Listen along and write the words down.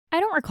I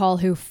don't recall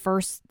who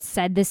first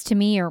said this to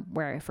me or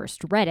where I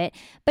first read it,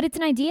 but it's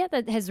an idea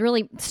that has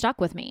really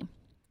stuck with me.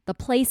 The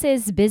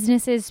places,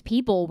 businesses,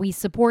 people we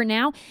support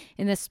now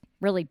in this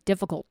really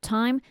difficult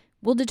time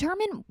will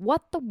determine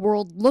what the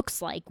world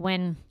looks like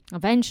when,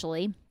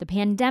 eventually, the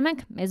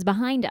pandemic is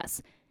behind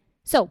us.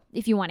 So,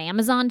 if you want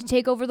Amazon to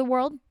take over the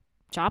world,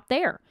 shop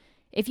there.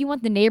 If you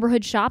want the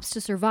neighborhood shops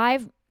to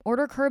survive,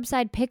 order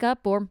curbside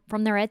pickup or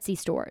from their Etsy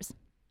stores.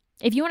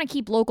 If you want to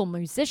keep local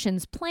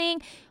musicians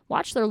playing,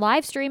 watch their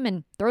live stream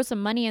and throw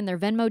some money in their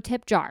Venmo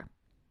tip jar.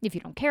 If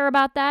you don't care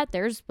about that,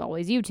 there's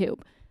always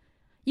YouTube.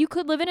 You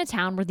could live in a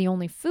town where the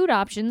only food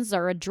options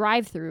are a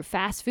drive-through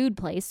fast food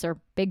place or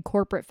big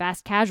corporate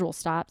fast casual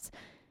stops.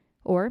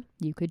 Or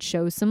you could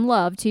show some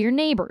love to your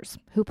neighbors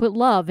who put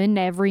love in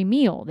every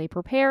meal they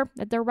prepare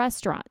at their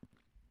restaurant.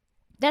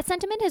 That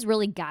sentiment has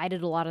really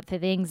guided a lot of the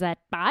things that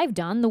I've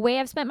done, the way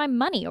I've spent my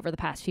money over the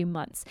past few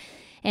months.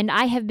 And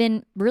I have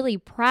been really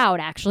proud,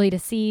 actually, to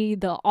see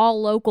the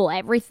all-local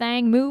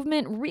everything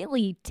movement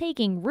really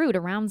taking root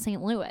around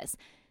St. Louis.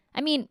 I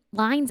mean,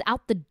 lines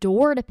out the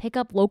door to pick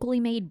up locally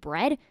made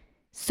bread,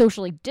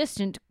 socially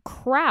distant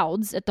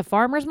crowds at the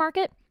farmer's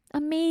market,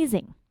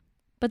 amazing.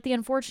 But the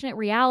unfortunate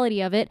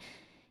reality of it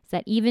is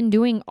that even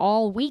doing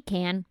all we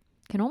can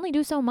only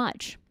do so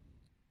much.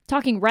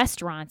 Talking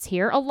restaurants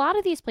here, a lot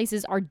of these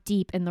places are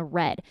deep in the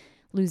red,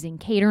 losing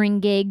catering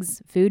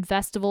gigs, food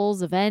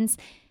festivals, events,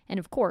 and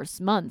of course,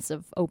 months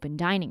of open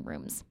dining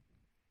rooms.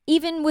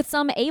 Even with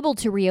some able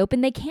to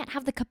reopen, they can't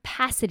have the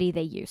capacity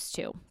they used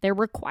to. They're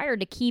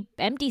required to keep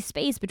empty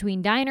space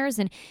between diners,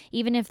 and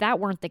even if that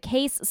weren't the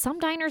case, some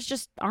diners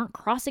just aren't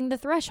crossing the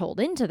threshold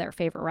into their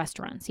favorite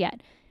restaurants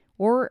yet,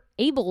 or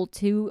able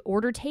to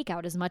order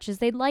takeout as much as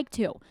they'd like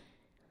to.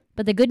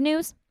 But the good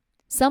news?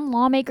 Some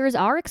lawmakers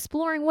are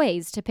exploring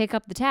ways to pick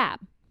up the tab.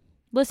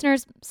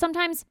 Listeners,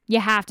 sometimes you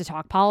have to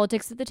talk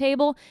politics at the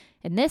table,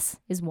 and this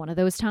is one of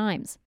those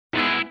times.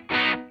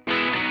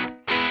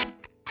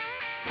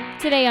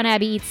 Today on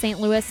Abby Eats St.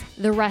 Louis,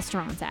 the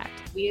Restaurants Act.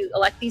 We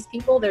elect these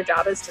people, their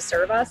job is to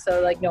serve us,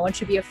 so no one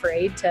should be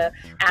afraid to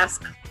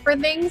ask for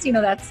things.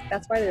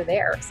 That's why they're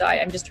there. So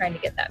I'm just trying to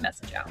get that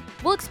message out.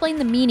 We'll explain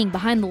the meaning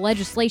behind the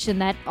legislation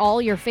that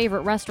all your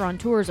favorite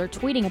restaurateurs are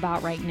tweeting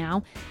about right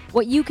now,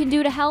 what you can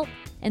do to help,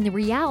 and the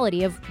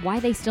reality of why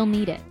they still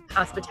need it.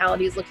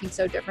 Hospitality is looking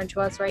so different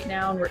to us right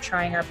now, and we're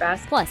trying our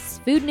best. Plus,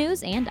 food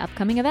news and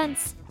upcoming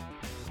events.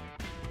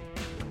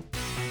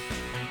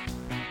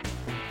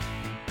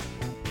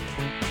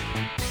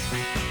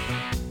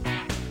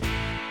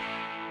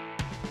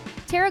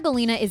 Tara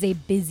Galina is a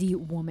busy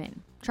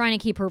woman, trying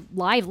to keep her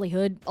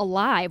livelihood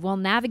alive while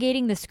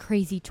navigating this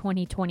crazy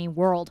 2020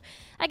 world.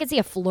 I could see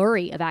a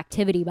flurry of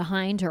activity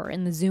behind her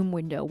in the Zoom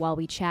window while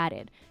we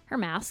chatted, her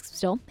mask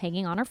still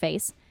hanging on her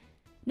face.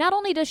 Not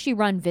only does she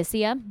run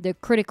Vicia, the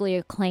critically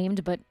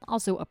acclaimed but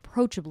also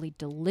approachably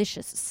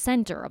delicious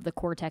center of the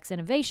Cortex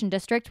Innovation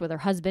District with her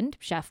husband,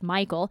 Chef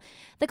Michael,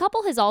 the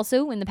couple has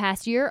also, in the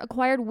past year,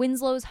 acquired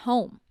Winslow's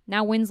Home,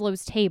 now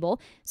Winslow's Table,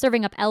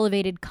 serving up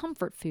elevated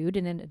comfort food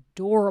in an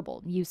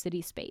adorable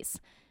U-City space.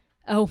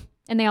 Oh,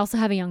 and they also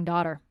have a young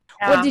daughter.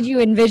 Yeah. What did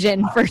you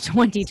envision for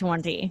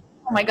 2020?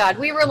 Oh my God,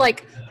 we were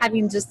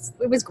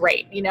it was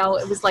great. It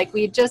was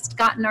we had just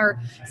gotten our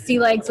sea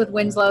legs with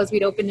Winslow's.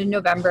 We'd opened in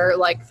November,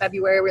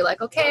 February. We're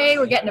okay,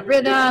 we're getting a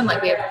rhythm.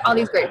 We have all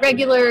these great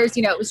regulars.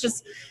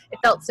 It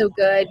felt so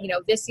good.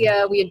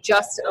 Vicia, we had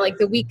just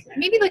the week,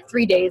 maybe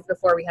 3 days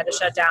before we had to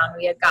shut down,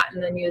 we had gotten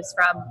the news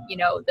from,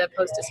 the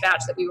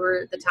Post-Dispatch that we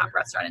were the top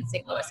restaurant in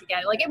St. Louis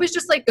again. It was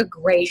just a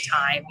great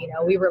time.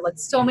 We were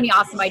so many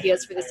awesome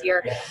ideas for this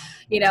year,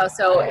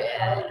 so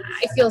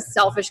I feel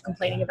selfish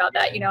complaining about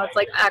that.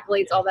 It's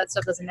accolades, all that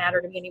stuff doesn't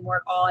matter to me anymore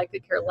at all. I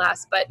could care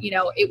less, but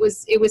it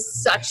was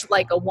such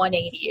a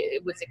 180.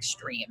 It was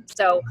extreme.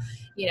 So,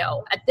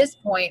 at this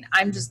point,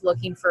 I'm just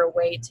looking for a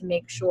way to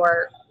make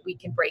sure we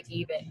can break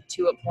even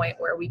to a point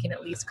where we can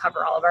at least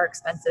cover all of our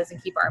expenses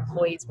and keep our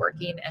employees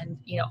working and,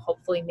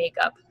 hopefully make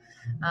up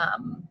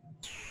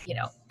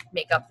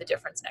the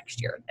difference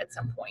next year at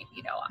some point.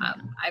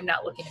 I'm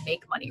not looking to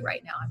make money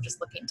right now. I'm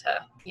just looking to,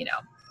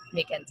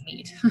 make ends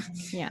meet.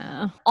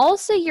 Yeah.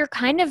 Also, you're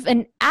kind of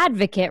an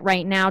advocate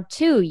right now,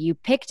 too. You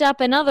picked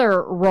up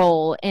another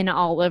role in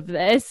all of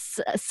this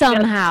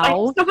somehow. I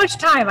have so much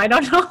time. I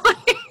don't know.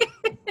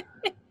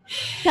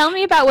 Tell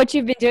me about what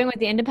you've been doing with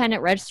the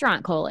Independent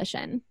Restaurant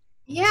Coalition.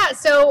 Yeah,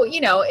 so,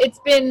 it's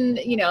been,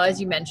 as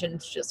you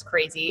mentioned, just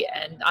crazy.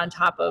 And on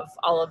top of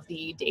all of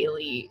the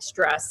daily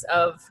stress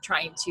of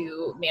trying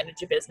to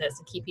manage a business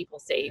and keep people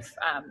safe,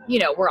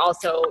 we're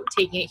also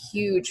taking a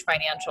huge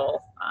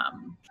financial,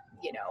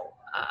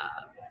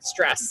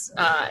 stress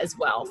as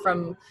well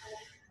from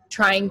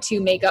trying to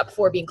make up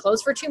for being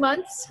closed for 2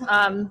 months,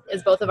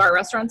 as both of our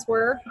restaurants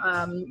were,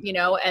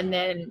 and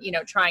then,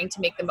 trying to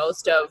make the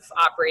most of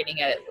operating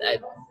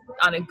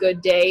on a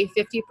good day,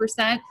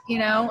 50%,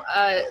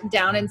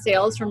 down in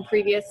sales from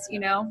previous,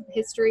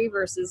 history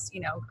versus,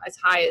 as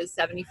high as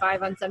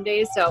 75 on some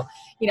days. So,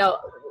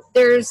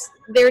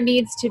 there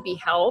needs to be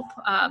help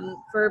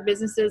for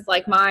businesses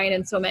like mine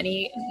and so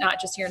many,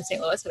 not just here in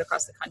St. Louis, but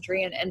across the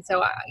country. And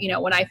so,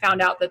 when I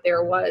found out that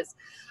there was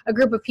a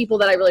group of people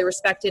that I really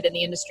respected in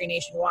the industry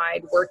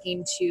nationwide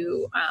working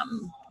to,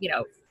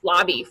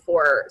 lobby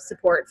for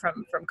support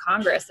from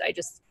Congress,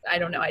 I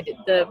don't know, I did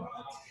the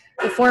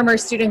former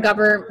student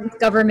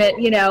government,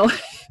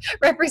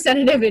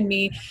 representative in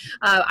me.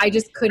 I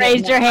just couldn't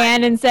raised your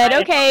hand and said,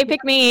 okay,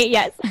 pick me.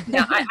 Yes.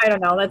 No, I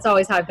don't know. That's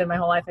always how I've been my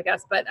whole life, I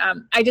guess. But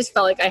I just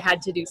felt like I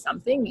had to do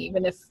something,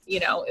 even if,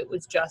 it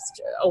was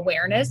just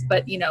awareness.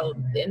 But, in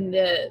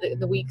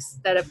the weeks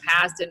that have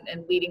passed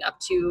and leading up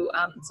to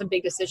some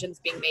big decisions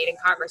being made in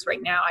Congress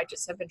right now, I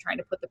just have been trying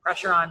to put the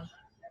pressure on.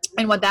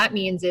 And what that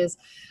means is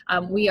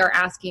we are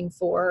asking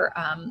for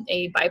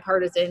a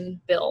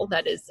bipartisan bill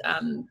that is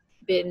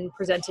been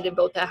presented in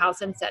both the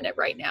House and Senate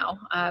right now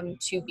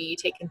to be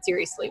taken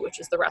seriously, which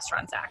is the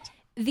Restaurants Act.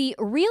 The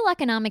real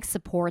economic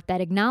support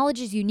that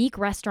acknowledges unique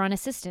restaurant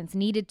assistance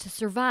needed to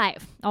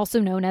survive, also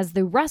known as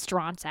the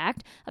Restaurants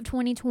Act of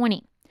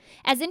 2020.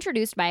 As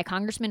introduced by a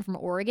congressman from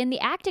Oregon, the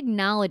act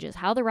acknowledges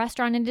how the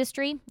restaurant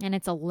industry and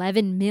its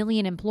 11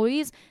 million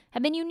employees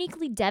have been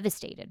uniquely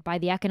devastated by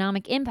the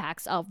economic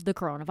impacts of the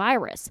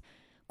coronavirus.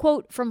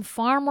 Quote, from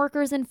farm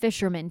workers and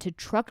fishermen to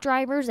truck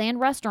drivers and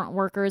restaurant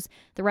workers,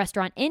 the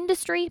restaurant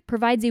industry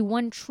provides a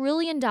 $1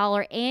 trillion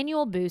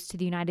annual boost to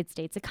the United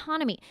States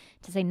economy,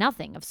 to say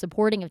nothing of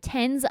supporting of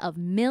tens of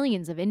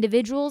millions of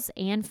individuals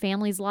and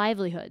families'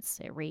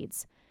 livelihoods, it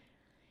reads.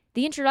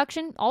 The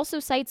introduction also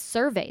cites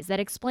surveys that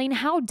explain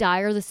how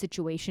dire the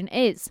situation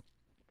is.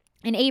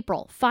 In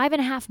April,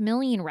 5.5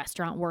 million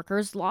restaurant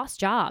workers lost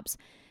jobs.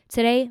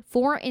 Today,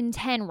 4 in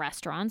 10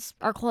 restaurants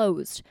are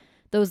closed.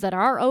 Those that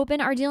are open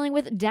are dealing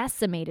with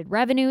decimated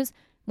revenues.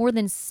 More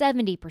than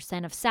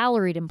 70% of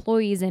salaried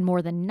employees and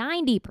more than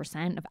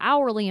 90% of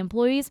hourly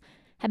employees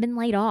have been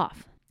laid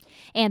off.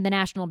 And the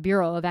National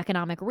Bureau of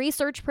Economic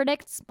Research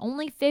predicts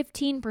only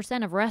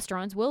 15% of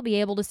restaurants will be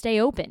able to stay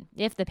open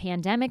if the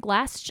pandemic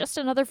lasts just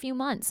another few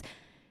months,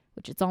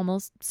 which it's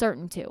almost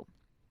certain to.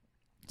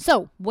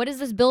 So, what does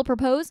this bill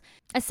propose?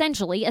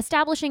 Essentially,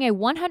 establishing a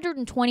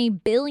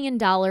 $120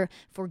 billion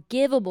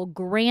forgivable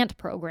grant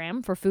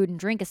program for food and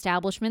drink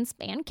establishments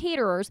and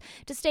caterers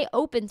to stay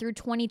open through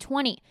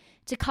 2020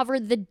 to cover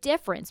the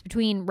difference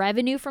between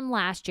revenue from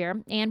last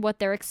year and what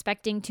they're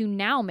expecting to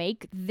now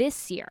make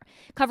this year,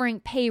 covering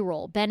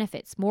payroll,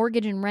 benefits,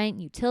 mortgage and rent,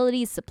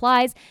 utilities,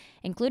 supplies,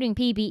 including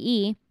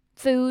PPE,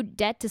 food,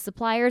 debt to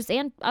suppliers,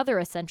 and other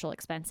essential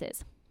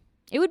expenses.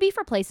 It would be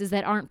for places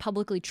that aren't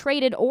publicly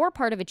traded or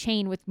part of a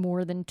chain with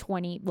more than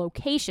 20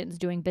 locations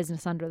doing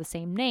business under the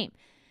same name.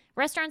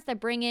 Restaurants that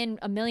bring in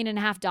 $1.5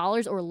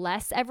 million or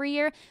less every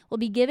year will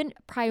be given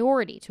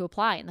priority to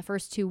apply in the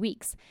first 2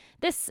 weeks.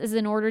 This is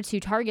in order to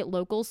target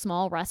local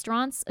small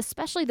restaurants,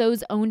 especially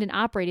those owned and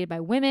operated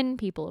by women,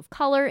 people of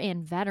color,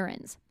 and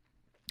veterans.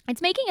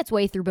 It's making its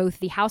way through both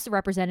the House of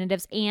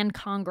Representatives and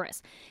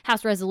Congress,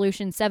 House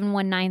Resolution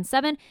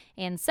 7197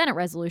 and Senate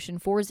Resolution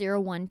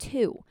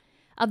 4012.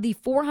 Of the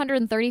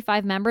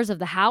 435 members of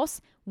the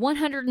House,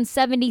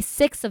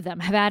 176 of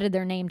them have added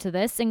their name to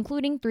this,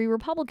 including 3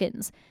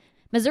 Republicans.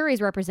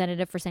 Missouri's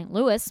representative for St.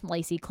 Louis,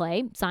 Lacey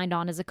Clay, signed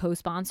on as a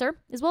co-sponsor,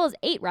 as well as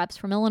 8 reps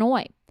from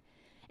Illinois.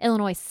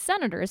 Illinois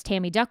Senators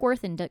Tammy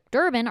Duckworth and Dick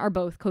Durbin are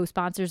both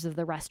co-sponsors of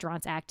the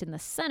Restaurants Act in the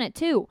Senate,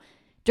 too.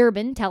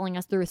 Durbin telling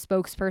us through a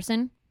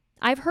spokesperson,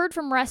 I've heard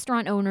from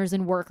restaurant owners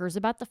and workers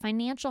about the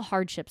financial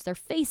hardships they're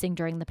facing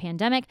during the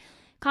pandemic.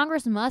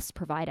 Congress must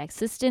provide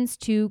assistance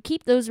to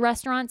keep those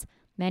restaurants,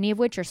 many of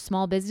which are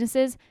small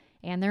businesses,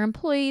 and their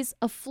employees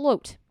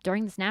afloat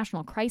during this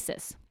national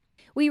crisis.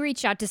 We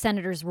reached out to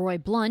Senators Roy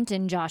Blunt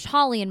and Josh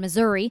Hawley in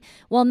Missouri.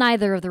 While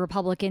neither of the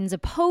Republicans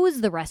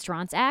oppose the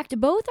Restaurants Act,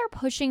 both are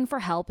pushing for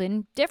help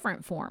in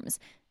different forms.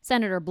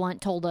 Senator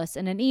Blunt told us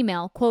in an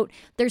email, quote,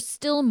 there's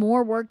still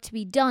more work to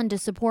be done to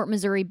support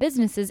Missouri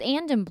businesses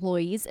and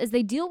employees as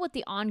they deal with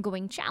the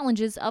ongoing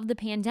challenges of the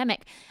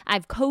pandemic.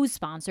 I've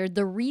co-sponsored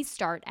the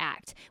Restart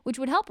Act, which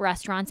would help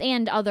restaurants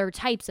and other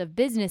types of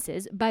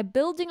businesses by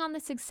building on the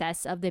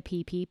success of the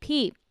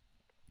PPP.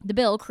 The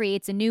bill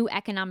creates a new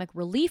economic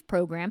relief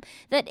program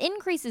that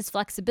increases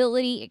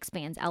flexibility,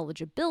 expands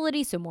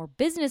eligibility so more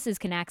businesses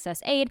can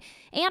access aid,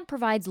 and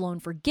provides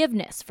loan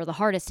forgiveness for the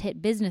hardest hit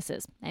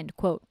businesses, end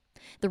quote.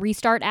 The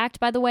Restart Act,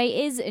 by the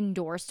way, is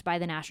endorsed by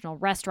the National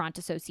Restaurant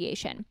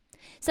Association.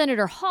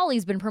 Senator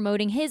Hawley's been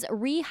promoting his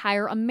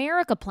Rehire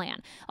America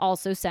plan,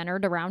 also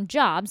centered around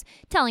jobs,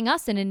 telling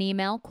us in an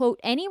email,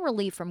 quote, any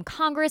relief from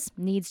Congress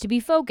needs to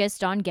be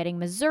focused on getting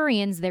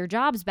Missourians their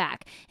jobs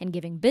back and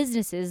giving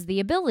businesses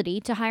the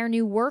ability to hire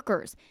new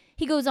workers.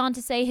 He goes on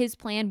to say his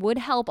plan would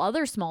help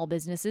other small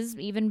businesses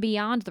even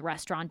beyond the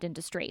restaurant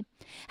industry.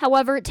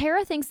 However,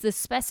 Tara thinks the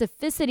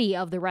specificity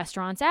of the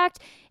Restaurants Act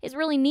is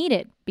really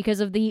needed because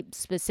of the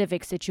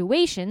specific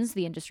situations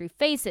the industry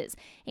faces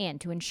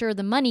and to ensure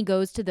the money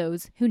goes to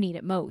those who need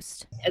it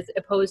most. As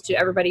opposed to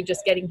everybody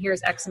just getting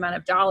here's X amount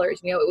of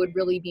dollars, it would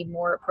really be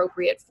more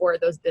appropriate for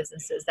those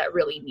businesses that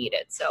really need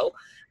it. So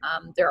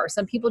there are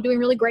some people doing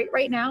really great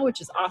right now,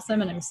 which is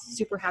awesome, and I'm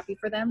super happy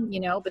for them,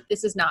 but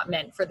this is not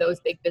meant for those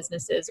big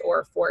businesses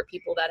or for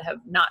people that have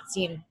not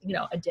seen,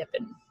 a dip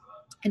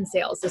in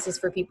sales. This is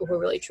for people who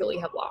really truly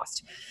have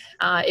lost.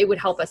 It would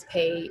help us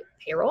pay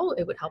payroll.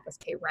 It would help us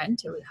pay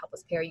rent. It would help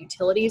us pay our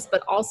utilities.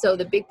 But also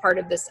the big part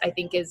of this, I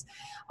think, is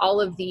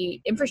all of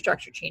the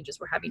infrastructure changes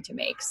we're having to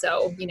make.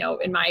 So,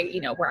 in my,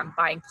 where I'm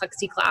buying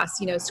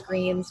plexiglass,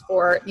 screens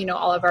for,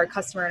 all of our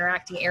customer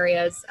interacting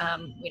areas.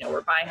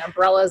 We're buying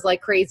umbrellas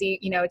like crazy,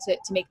 to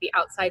make the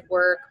outside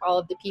work, all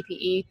of the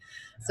PPE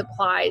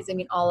supplies,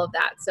 all of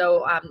that.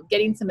 So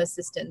getting some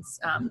assistance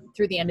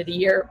through the end of the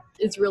year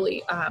is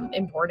really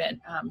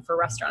important for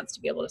restaurants to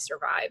be able to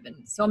survive. And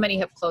so many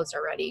have closed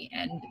already.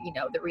 And,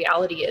 the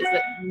reality is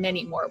that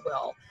many more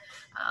will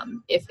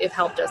if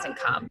help doesn't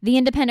come. The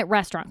Independent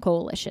Restaurant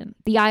Coalition,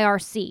 the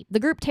IRC, the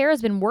group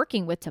Tara's been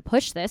working with to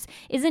push this,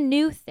 is a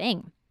new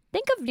thing.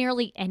 Think of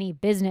nearly any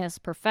business,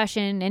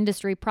 profession,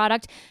 industry,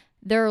 product.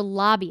 There are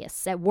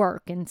lobbyists at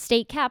work in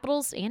state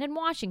capitals and in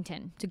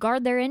Washington to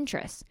guard their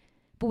interests.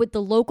 But with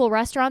the local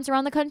restaurants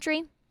around the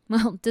country,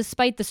 well,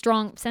 despite the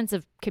strong sense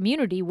of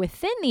community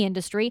within the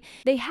industry,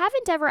 they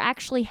haven't ever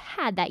actually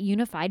had that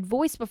unified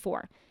voice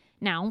before.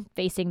 Now,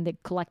 facing the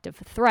collective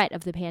threat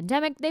of the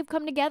pandemic, they've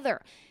come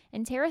together.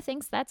 And Tara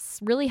thinks that's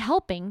really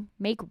helping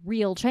make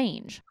real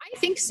change. I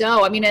think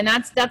so. And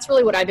that's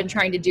really what I've been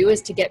trying to do,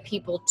 is to get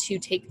people to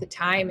take the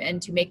time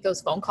and to make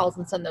those phone calls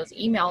and send those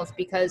emails,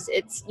 because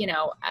it's,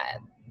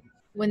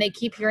 when they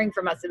keep hearing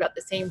from us about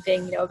the same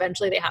thing,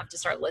 eventually they have to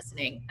start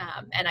listening.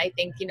 And I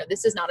think,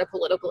 this is not a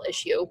political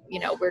issue.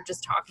 We're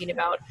just talking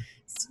about,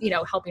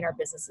 helping our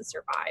businesses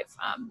survive.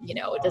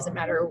 It doesn't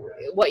matter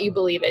what you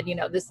believe in,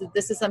 this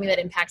is something that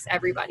impacts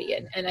everybody.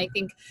 And I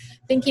think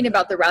thinking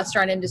about the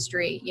restaurant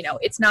industry,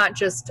 it's not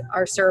just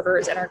our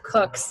servers and our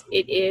cooks,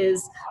 it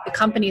is the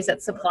companies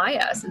that supply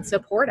us and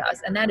support us.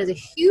 And that is a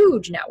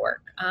huge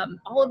network.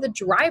 All of the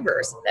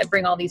drivers that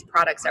bring all these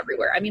products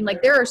everywhere.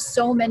 There are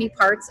so many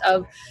parts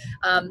of,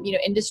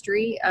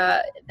 industry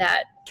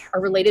that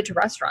are related to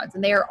restaurants,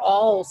 and they are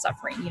all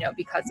suffering,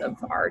 because of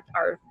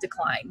our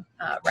decline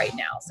right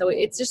now. So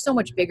it's just so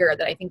much bigger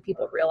than I think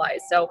people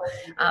realize. So,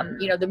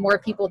 the more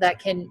people that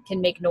can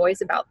make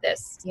noise about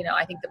this,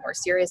 I think the more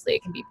seriously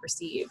it can be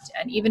perceived.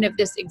 And even if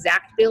this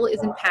exact bill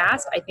isn't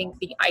passed, I think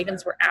the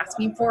items we're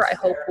asking for, I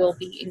hope, will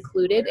be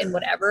included in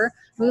whatever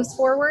moves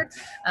forward.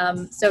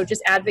 So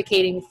just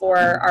advocating for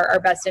our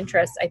best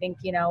interests, I think,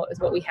 is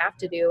what we have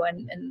to do.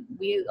 And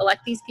we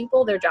elect these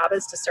people, their job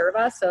is to serve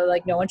us. So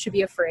no one should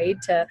be afraid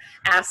to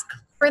ask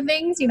for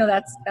things,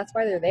 that's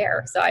why they're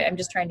there. So I'm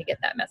just trying to get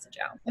that message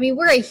out.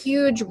 We're a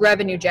huge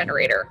revenue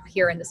generator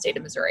here in the state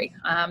of Missouri.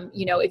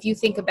 If you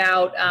think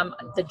about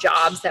the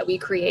jobs that we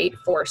create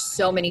for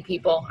so many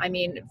people,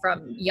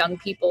 from young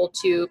people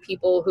to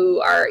people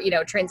who are,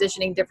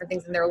 transitioning different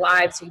things in their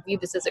lives, who view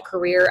this as a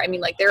career.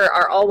 There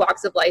are all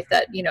walks of life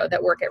that,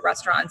 that work at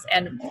restaurants.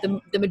 And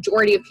the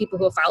majority of people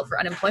who have filed for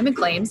unemployment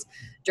claims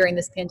during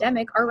this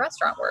pandemic are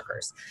restaurant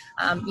workers.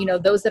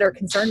 Those that are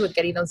concerned with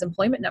getting those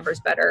employment numbers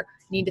better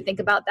need to think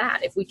about that.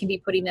 If we can be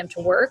putting them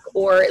to work,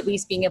 or at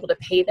least being able to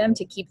pay them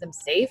to keep them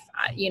safe,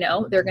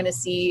 they're going to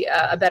see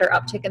a better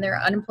uptick in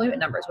their unemployment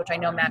numbers, which I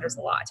know matters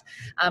a lot.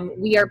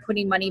 We are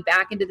putting money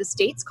back into the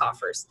state's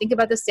coffers. Think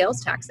about the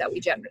sales tax that we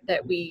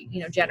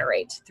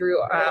generate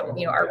through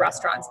our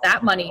restaurants.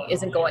 That money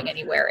isn't going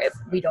anywhere if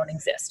we don't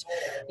exist.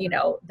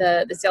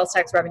 The sales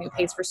tax revenue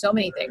pays for so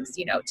many things,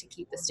 to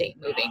keep the state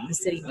moving, the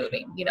city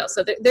moving.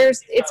 So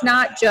it's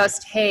not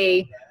just,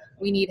 hey,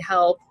 we need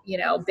help,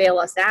 bail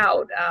us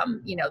out.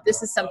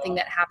 This is something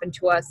that happened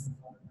to us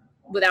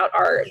without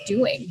our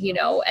doing,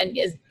 and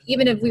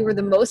even if we were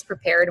the most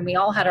prepared and we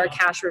all had our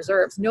cash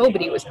reserves,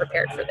 nobody was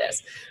prepared for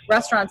this.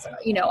 Restaurants,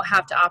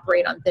 have to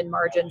operate on thin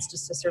margins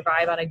just to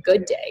survive on a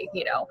good day,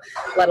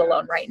 let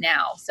alone right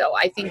now. So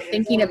I think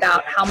thinking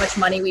about how much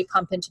money we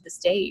pump into the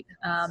state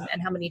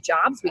and how many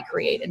jobs we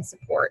create and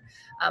support,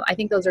 I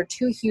think those are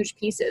two huge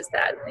pieces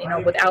that,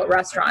 without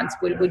restaurants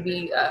would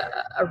be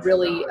a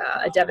really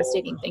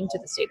devastating thing to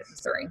the state of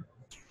Missouri.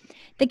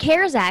 The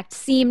CARES Act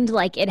seemed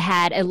like it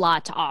had a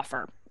lot to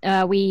offer.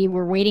 We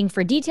were waiting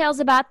for details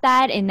about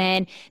that, and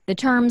then the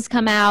terms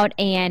come out,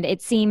 and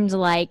it seemed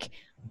like,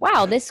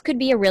 wow, this could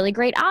be a really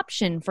great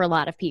option for a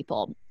lot of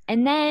people.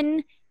 And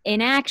then in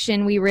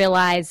action, we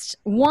realized,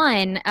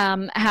 one,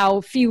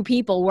 how few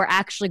people were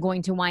actually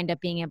going to wind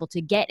up being able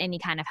to get any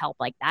kind of help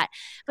like that.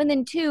 But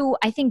then two,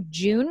 I think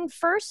June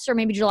 1st or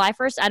maybe July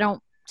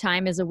 1st,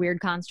 time is a weird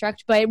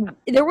construct, but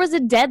there was a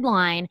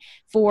deadline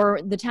for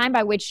the time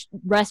by which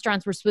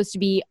restaurants were supposed to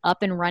be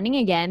up and running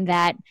again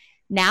that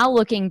now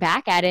looking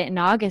back at it in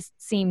August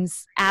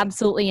seems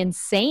absolutely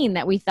insane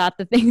that we thought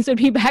that things would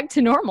be back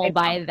to normal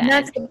by then.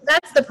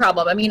 That's the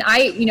problem. I mean,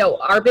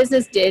 our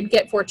business did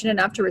get fortunate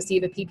enough to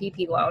receive a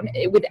PPP loan.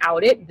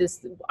 Without it,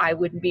 I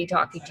wouldn't be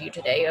talking to you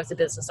today as a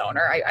business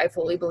owner. I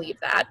fully believe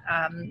that.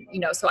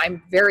 So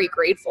I'm very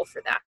grateful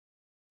for that.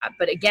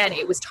 But again,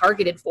 it was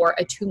targeted for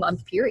a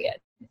 2-month period.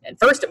 And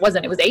first it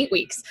wasn't, it was 8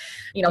 weeks,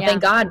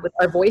 thank God with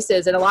our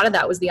voices. And a lot of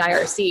that was the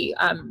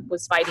IRC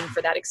was fighting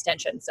for that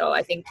extension. So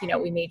I think,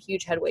 we made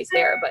huge headways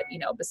there, but,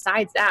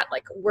 besides that,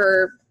 like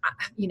we're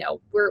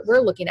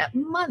looking at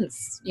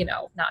months,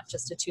 not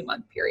just a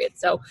 2-month period.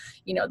 So,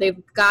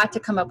 they've got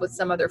to come up with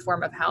some other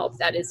form of help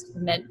that is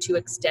meant to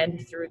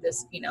extend through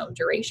this,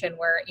 duration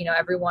where,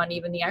 everyone,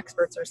 even the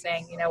experts are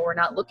saying, we're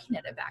not looking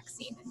at a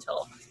vaccine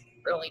until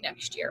early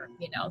next year,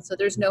 so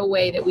there's no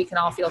way that we can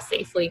all feel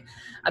safely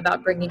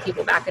about bringing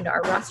people back into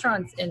our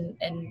restaurants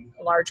in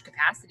large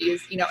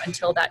capacities,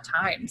 until that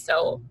time.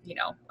 So,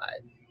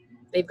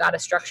 they've got to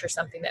structure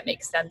something that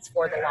makes sense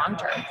for the long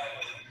term.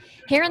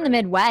 Here in the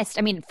Midwest,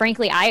 I mean,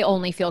 frankly, I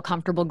only feel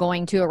comfortable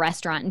going to a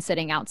restaurant and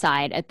sitting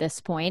outside at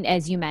this point.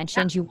 As you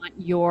mentioned, you want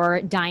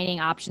your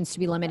dining options to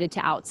be limited to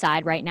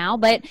outside right now,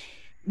 but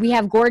we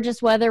have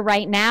gorgeous weather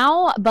right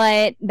now,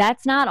 but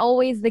that's not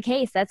always the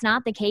case. That's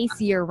not the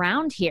case year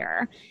round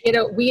here.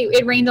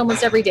 It rained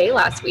almost every day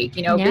last week.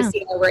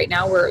 Right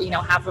now we're,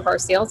 half of our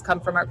sales come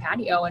from our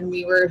patio, and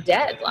we were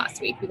dead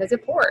last week because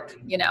it poured,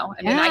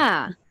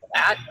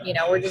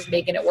 we're just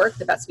making it work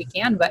the best we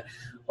can, but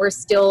we're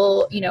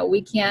still,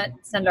 we can't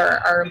send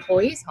our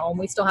employees home.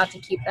 We still have to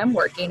keep them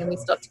working, and we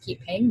still have to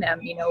keep paying them,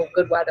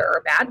 good weather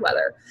or bad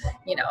weather,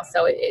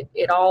 so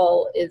it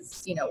all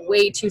is,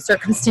 way too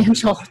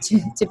circumstantial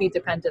to be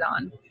dependent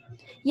on.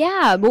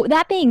 Yeah. But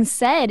that being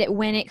said,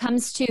 when it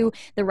comes to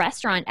the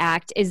Restaurant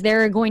Act, is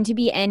there going to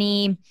be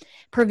any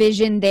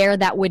provision there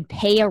that would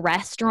pay a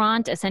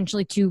restaurant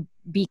essentially to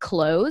be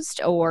closed,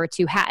 or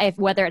to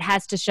whether it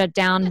has to shut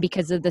down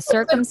because of the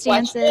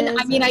circumstances?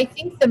 I mean, I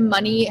think the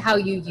money, how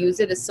you use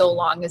it, is so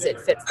long as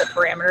it fits the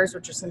parameters,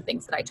 which are some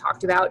things that I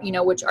talked about,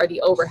 which are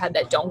the overhead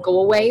that don't go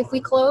away if we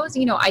close.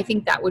 I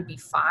think that would be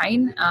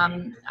fine.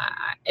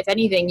 If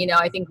anything,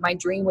 I think my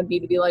dream would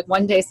be to be like,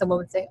 one day someone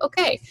would say,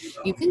 okay,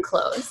 you can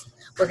close.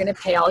 We're going to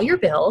pay all your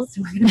bills.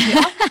 We're going to pay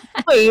all your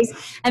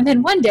employees. And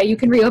then one day you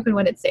can reopen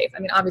when it's safe. I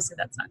mean, obviously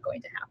that's not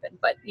going to happen,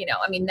 but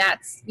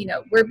that's,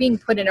 we're being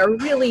put in a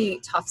really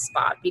tough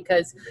spot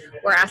because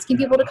we're asking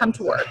people to come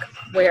to work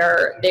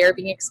where they're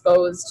being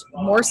exposed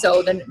more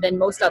so than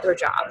most other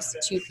jobs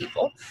to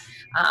people.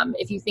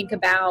 If you think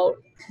about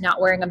not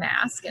wearing a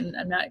mask, and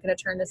I'm not going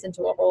to turn this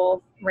into a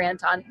whole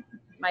rant on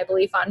my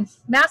belief on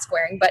mask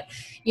wearing, but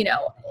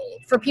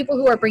for people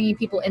who are bringing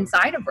people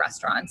inside of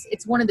restaurants,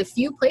 it's one of the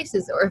few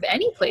places, or if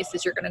any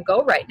places, you're going to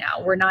go right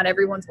now where not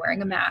everyone's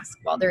wearing a mask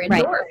while they're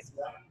indoors.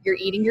 Right. You're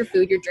eating your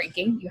food, you're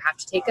drinking, you have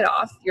to take it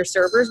off. Your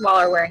servers, while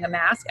are wearing a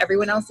mask,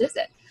 everyone else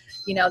isn't.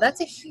 That's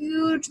a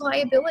huge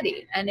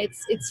liability, and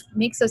it's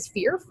makes us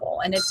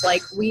fearful. And it's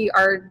like we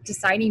are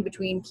deciding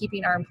between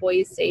keeping our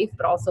employees safe,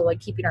 but also like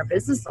keeping our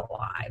business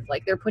alive.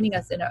 Like they're putting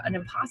us in an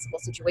impossible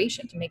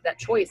situation to make that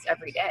choice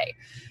every day.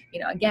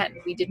 Again,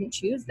 we didn't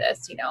choose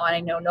this, and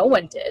I know no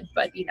one did,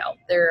 but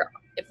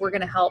if we're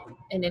going to help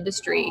an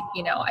industry,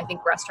 I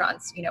think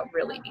restaurants,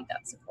 really need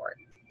that support.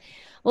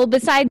 Well,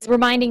 besides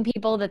reminding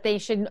people that they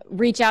should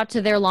reach out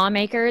to their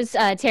lawmakers,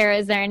 Tara,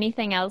 is there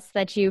anything else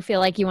that you feel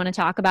like you want to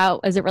talk about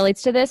as it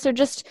relates to this, or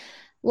just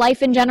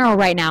life in general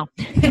right now?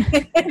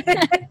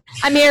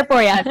 I'm here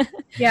for you.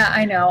 Yeah,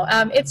 I know.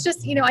 It's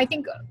just, I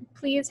think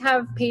please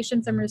have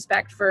patience and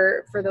respect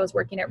for those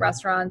working at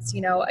restaurants.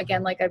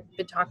 Again, like I've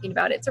been talking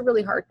about, it's a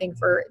really hard thing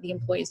for the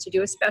employees to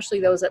do,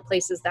 especially those at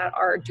places that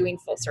are doing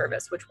full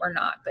service, which we're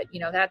not. But,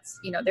 that's,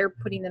 they're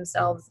putting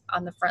themselves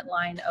on the front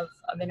line of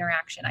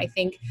interaction. I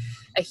think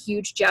a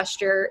huge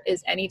gesture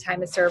is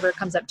anytime a server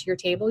comes up to your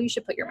table, you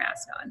should put your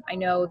mask on. I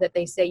know that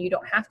they say you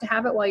don't have to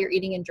have it while you're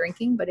eating and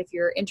drinking, but if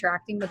you're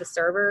interacting with a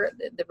server,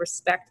 the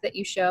respect that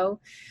you show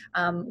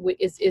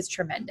is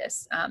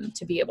tremendous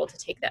to be able to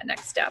take that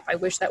next step. I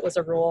wish that was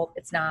a rule.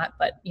 It's not,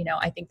 but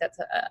I think that's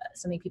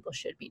something people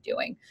should be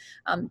doing.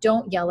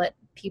 Don't yell at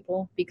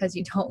people because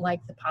you don't like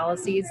the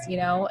policies.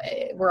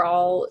 We're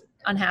all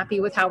unhappy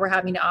with how we're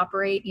having to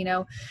operate.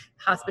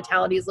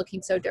 Hospitality is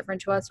looking so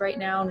different to us right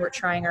now, and we're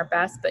trying our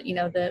best, but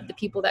the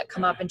people that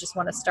come up and just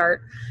want to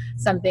start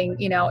something,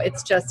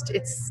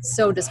 it's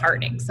so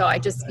disheartening. So I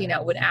just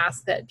would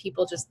ask that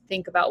people just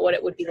think about what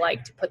it would be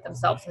like to put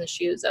themselves in the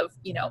shoes of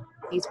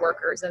these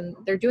workers, and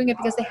they're doing it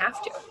because they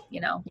have to.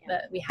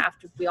 That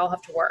we all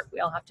have to work, we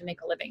all have to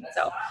make a living.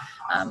 So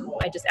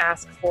I just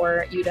ask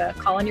for you to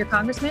call on your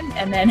congressman,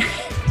 and then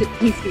to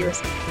please be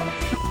respectful.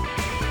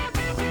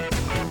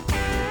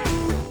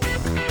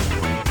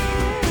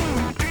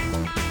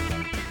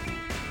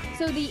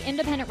 So the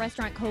Independent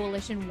Restaurant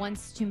Coalition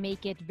wants to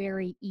make it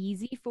very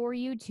easy for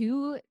you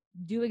to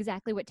do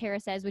exactly what Tara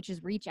says, which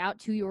is reach out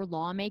to your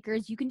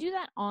lawmakers. You can do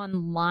that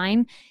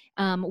online.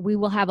 We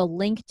will have a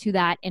link to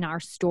that in our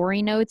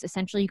story notes.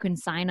 Essentially, you can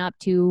sign up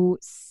to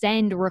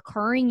send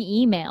recurring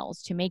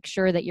emails to make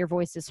sure that your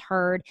voice is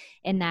heard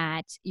and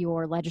that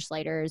your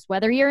legislators,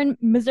 whether you're in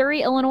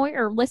Missouri, Illinois,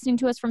 or listening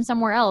to us from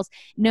somewhere else,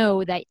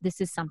 know that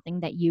this is something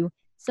that you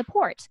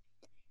support.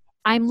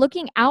 I'm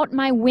looking out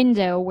my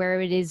window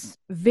where it is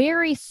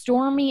very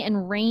stormy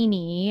and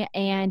rainy,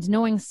 and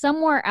knowing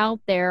somewhere out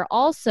there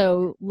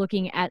also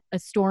looking at a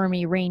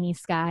stormy, rainy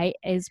sky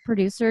is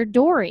producer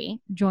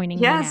Dory joining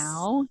me Yes.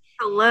 now.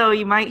 Hello.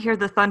 You might hear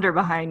the thunder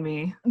behind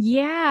me.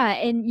 Yeah.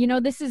 And,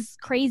 this is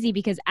crazy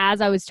because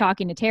as I was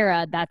talking to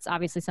Tara, that's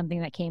obviously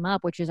something that came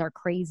up, which is our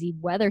crazy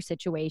weather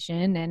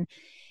situation. And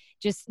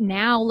just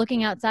now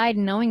looking outside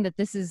and knowing that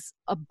this is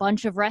a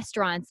bunch of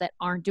restaurants that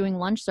aren't doing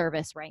lunch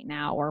service right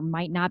now or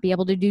might not be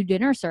able to do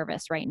dinner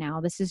service right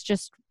now. This is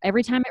just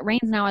every time it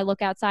rains now, I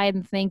look outside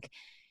and think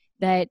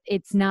that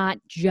it's not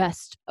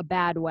just a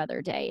bad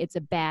weather day. It's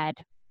a bad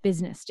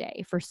business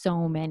day for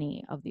so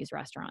many of these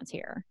restaurants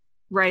here.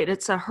 Right.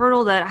 It's a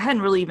hurdle that I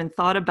hadn't really even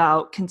thought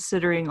about,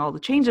 considering all the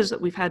changes that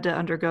we've had to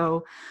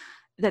undergo,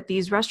 that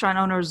these restaurant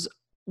owners,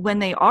 when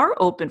they are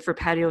open for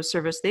patio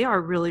service, they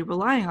are really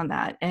relying on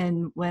that.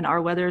 And when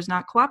our weather is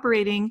not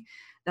cooperating,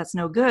 that's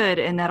no good.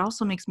 And that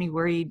also makes me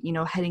worried,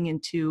 heading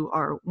into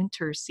our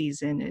winter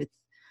season.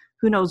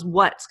 Who knows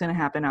what's going to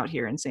happen out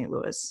here in St.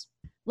 Louis.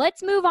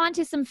 Let's move on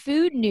to some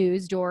food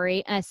news,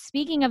 Dory.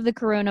 Speaking of the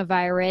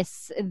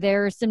coronavirus,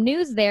 there's some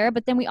news there,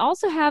 but then we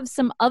also have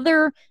some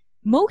other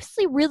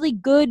mostly really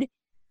good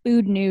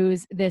food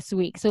news this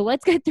week. So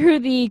let's get through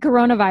the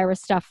coronavirus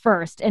stuff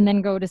first and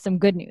then go to some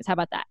good news. How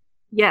about that?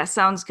 Yeah,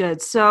 sounds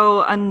good.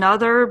 So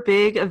another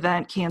big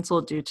event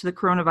canceled due to the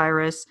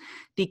coronavirus.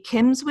 The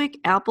Kimmswick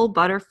Apple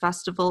Butter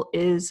Festival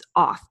is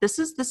off. This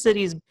is the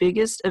city's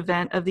biggest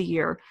event of the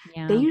year.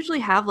 Yeah. They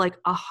usually have like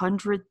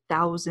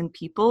 100,000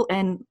 people,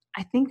 and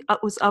I think it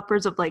was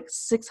upwards of like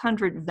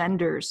 600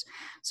 vendors.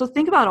 So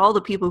think about all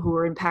the people who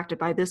were impacted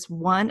by this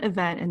one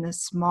event in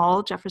this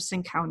small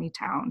Jefferson County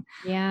town.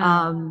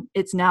 Yeah.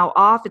 It's now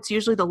off. It's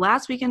usually the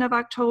last weekend of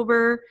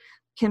October.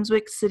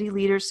 Kimmswick city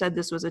leaders said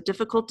this was a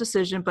difficult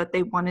decision, but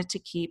they wanted to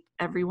keep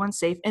everyone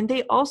safe. And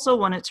they also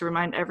wanted to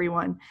remind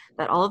everyone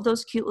that all of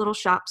those cute little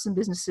shops and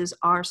businesses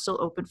are still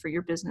open for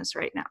your business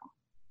right now.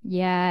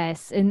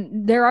 Yes.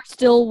 And there are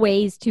still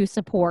ways to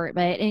support.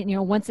 But,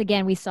 once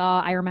again,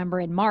 I remember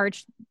in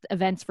March,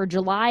 events for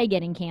July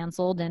getting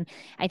canceled. And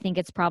I think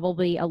it's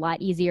probably a lot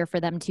easier for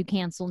them to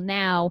cancel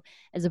now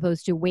as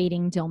opposed to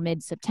waiting till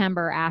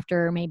mid-September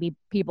after maybe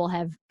people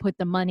have put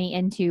the money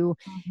into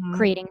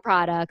creating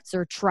products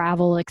or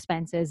travel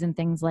expenses and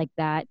things like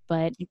that.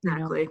 But,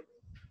 exactly.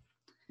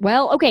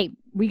 Well, okay.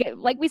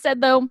 Like we said,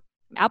 though,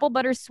 apple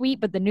butter's sweet,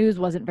 but the news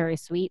wasn't very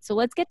sweet. So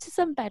let's get to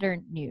some better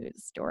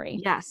news, Story.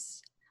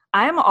 Yes.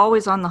 I am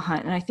always on the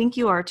hunt, and I think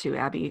you are too,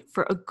 Abby,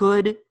 for a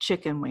good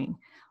chicken wing.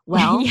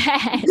 Well,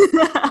 yes.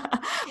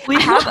 we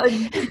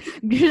have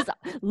just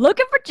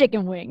looking for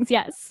chicken wings.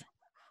 Yes.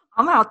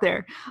 I'm out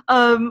there.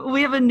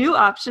 We have a new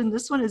option.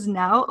 This one is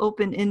now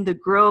open in the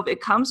Grove.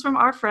 It comes from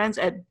our friends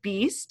at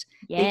Beast.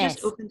 Yes. They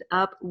just opened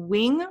up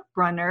Wing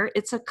Runner.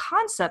 It's a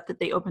concept that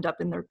they opened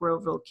up in their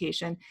Grove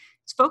location.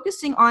 It's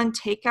focusing on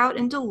takeout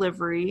and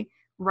delivery.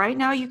 Right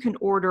now, you can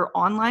order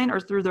online or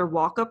through their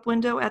walk-up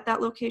window at that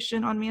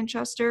location on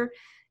Manchester.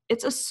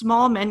 It's a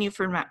small menu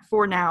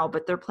for now,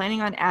 but they're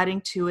planning on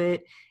adding to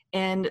it.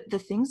 And the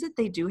things that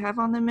they do have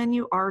on the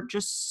menu are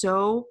just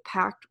so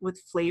packed with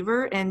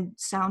flavor and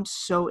sound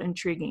so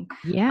intriguing.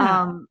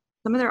 Yeah.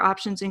 Some of their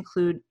options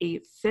include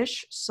a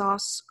fish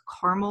sauce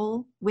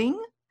caramel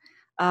wing,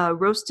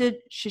 roasted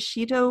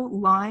shishito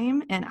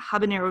lime, and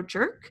habanero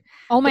jerk.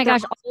 Oh my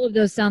gosh, all of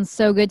those sound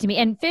so good to me.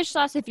 And fish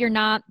sauce, if you're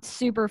not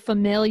super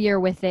familiar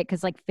with it,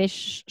 because like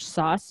fish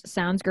sauce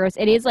sounds gross.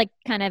 It is like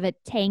kind of a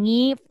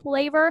tangy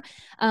flavor.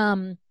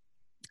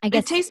 I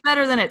guess it tastes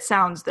better than it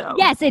sounds, though.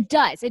 Yes, it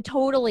does. It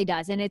totally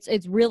does, and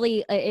it's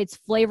really it's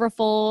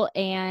flavorful,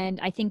 and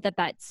I think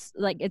that's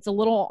like it's a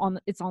little on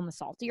the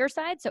saltier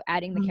side. So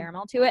adding the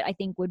caramel to it, I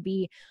think, would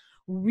be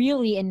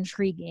really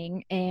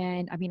intriguing.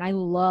 And I mean, I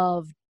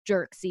love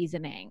jerk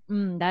seasoning.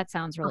 That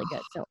sounds really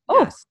good. So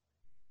yes.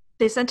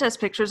 They sent us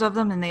pictures of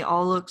them, and they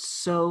all look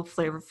so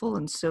flavorful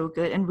and so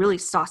good, and really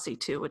saucy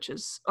too, which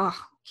is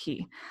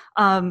key.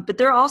 But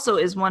there also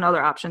is one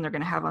other option they're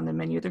going to have on the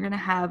menu. They're going to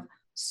have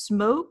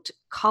smoked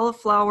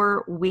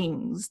cauliflower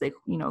wings. They,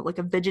 like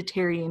a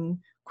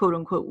vegetarian quote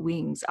unquote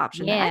wings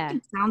option. Yeah. That I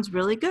think sounds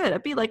really good.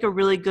 It'd be like a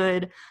really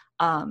good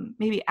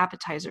maybe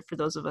appetizer for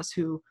those of us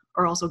who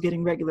are also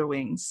getting regular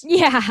wings.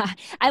 Yeah.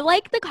 I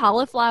like the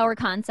cauliflower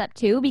concept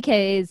too,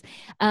 because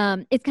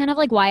it's kind of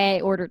like why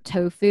I order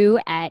tofu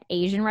at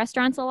Asian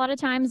restaurants a lot of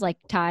times, like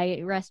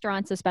Thai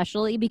restaurants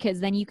especially, because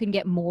then you can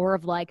get more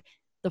of like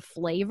the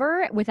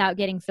flavor without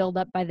getting filled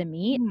up by the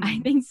meat. I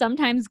think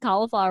sometimes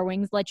cauliflower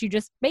wings let you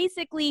just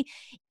basically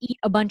eat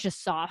a bunch of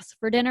sauce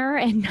for dinner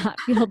and not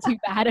feel too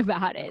bad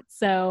about it.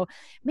 So,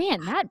 man,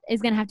 that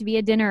is going to have to be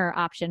a dinner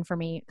option for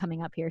me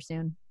coming up here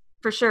soon.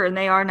 For sure. And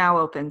they are now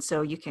open.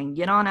 So you can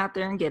get on out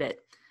there and get it.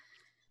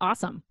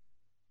 Awesome.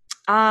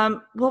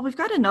 Well, we've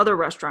got another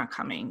restaurant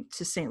coming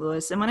to St.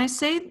 Louis. And when I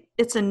say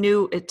it's a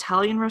new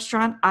Italian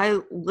restaurant, I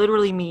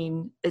literally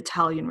mean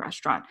Italian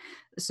restaurant.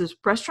 This is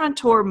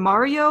restaurateur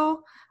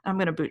Mario. I'm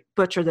going to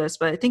butcher this,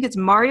 but I think it's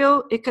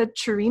Mario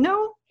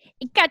Icacerino.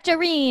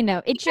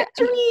 Icacerino.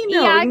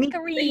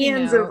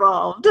 Hands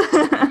involved.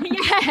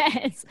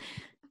 Yes.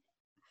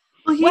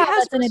 Well,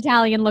 that's an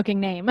Italian-looking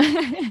name.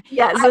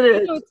 Yes,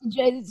 it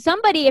is.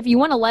 Somebody, if you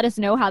want to let us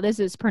know how this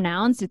is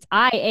pronounced, it's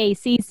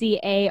Iaccarino.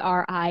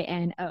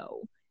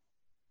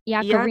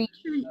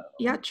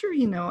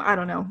 Iaccerino. I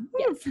don't know.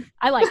 Yes,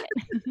 I like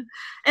it.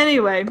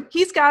 Anyway,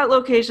 he's got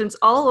locations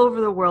all over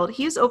the world.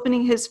 He's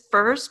opening his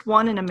first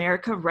one in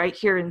America right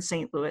here in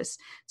St. Louis.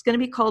 It's going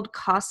to be called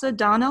Casa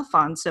Don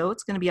Alfonso.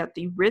 It's going to be at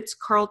the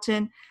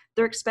Ritz-Carlton.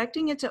 They're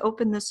expecting it to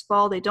open this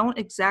fall. They don't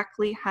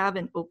exactly have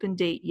an open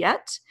date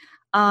yet.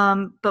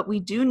 But we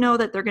do know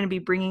that they're going to be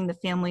bringing the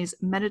family's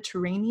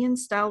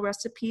Mediterranean-style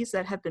recipes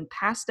that have been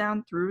passed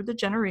down through the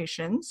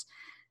generations.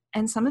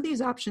 And some of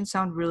these options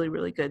sound really,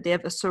 really good. They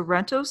have a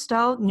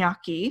Sorrento-style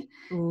gnocchi.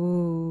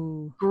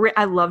 Ooh.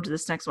 I loved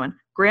this next one.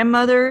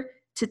 Grandmother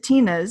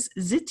Titina's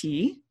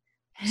Zitti.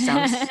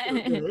 Sounds so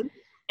good.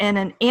 And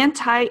an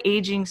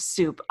anti-aging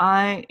soup.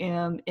 I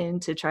am in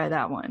to try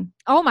that one.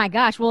 Oh my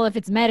gosh. Well, if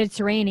it's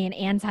Mediterranean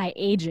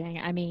anti-aging,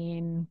 I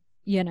mean,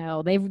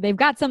 they've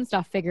got some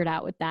stuff figured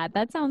out with that.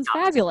 That sounds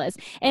fabulous.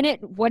 And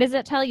what does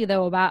it tell you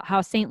though about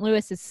how St.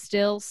 Louis is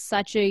still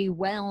such a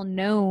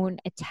well-known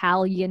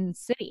Italian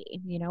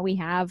city? We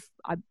have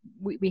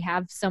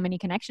so many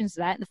connections to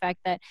that, and the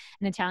fact that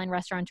an Italian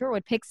restaurateur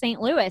would pick St.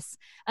 Louis,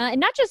 and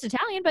not just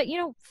Italian, but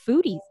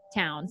foodie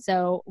town.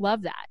 So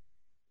love that.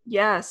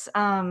 Yes.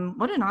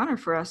 What an honor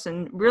for us.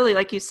 And really,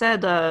 like you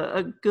said,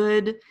 a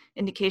good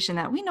indication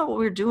that we know what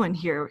we're doing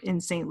here in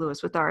St.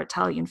 Louis with our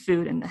Italian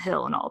food and the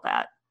hill and all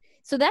that.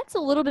 So that's a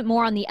little bit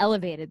more on the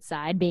elevated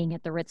side, being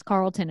at the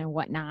Ritz-Carlton and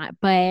whatnot.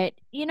 But,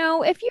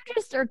 if you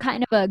just are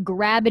kind of a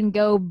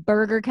grab-and-go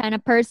burger kind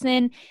of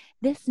person,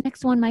 this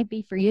next one might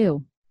be for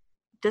you.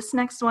 This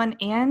next one,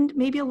 and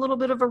maybe a little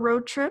bit of a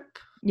road trip.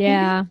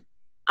 Yeah.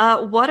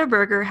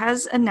 Whataburger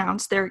has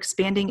announced they're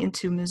expanding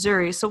into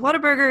Missouri. So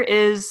Whataburger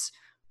is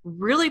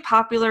really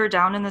popular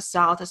down in the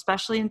South,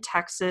 especially in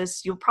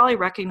Texas. You'll probably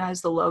recognize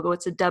the logo.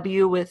 It's a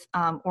W with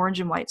orange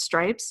and white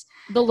stripes.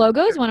 The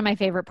logo is one of my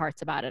favorite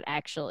parts about it,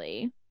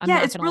 actually.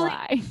 It's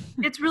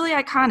really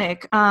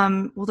iconic.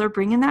 Well, they're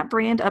bringing that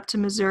brand up to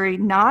Missouri,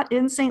 not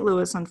in St.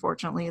 Louis,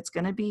 unfortunately. It's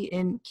going to be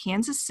in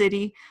Kansas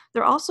City.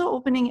 They're also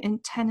opening in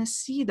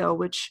Tennessee, though,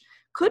 which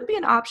could be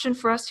an option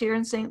for us here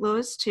in St.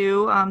 Louis,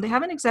 too. They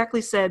haven't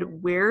exactly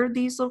said where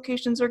these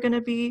locations are going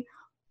to be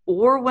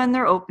or when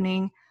they're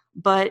opening,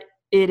 but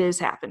it is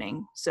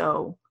happening.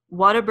 So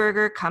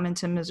Whataburger coming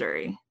to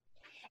Missouri.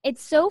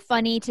 It's so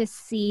funny to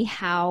see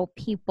how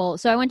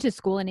so I went to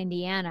school in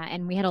Indiana,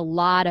 and we had a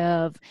lot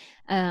of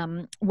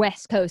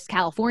West Coast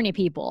California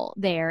people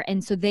there.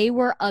 And so they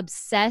were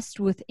obsessed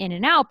with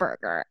In-N-Out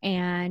Burger.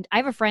 And I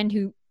have a friend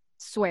who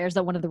swears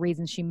that one of the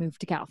reasons she moved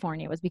to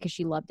California was because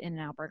she loved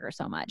In-N-Out Burger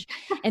so much.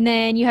 And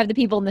then you have the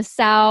people in the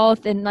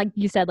South and, like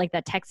you said, like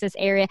that Texas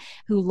area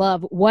who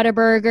love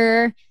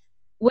Whataburger.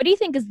 What do you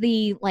think is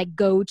the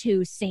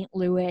go-to St.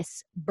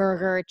 Louis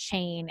burger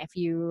chain if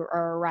you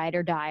are a ride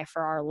or die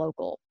for our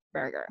local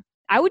burger?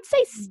 I would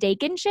say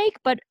Steak and Shake,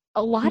 but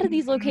a lot of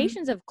these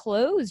locations have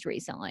closed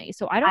recently.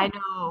 So I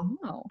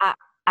know.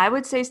 I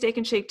would say Steak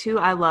and Shake too.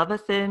 I love a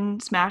thin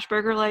smash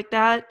burger like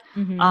that.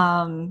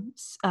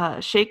 Mm-hmm.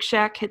 Shake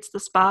Shack hits the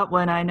spot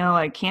when I know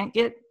I can't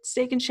get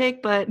Steak and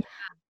Shake, but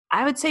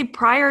I would say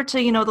prior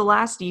to, the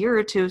last year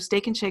or two,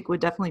 Steak and Shake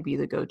would definitely be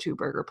the go-to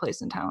burger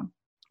place in town.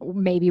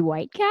 Maybe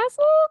White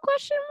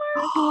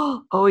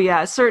Castle? ? Oh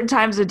yeah, certain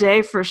times of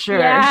day for sure.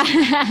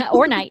 Yeah,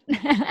 or night.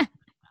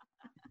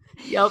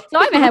 Yep. So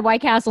I haven't had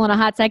White Castle in a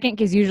hot second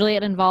because usually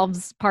it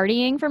involves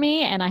partying for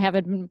me, and I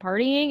haven't been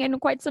partying in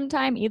quite some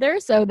time either.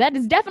 So that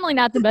is definitely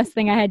not the best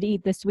thing I had to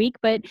eat this week.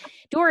 But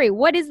Dory,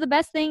 what is the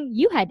best thing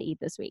you had to eat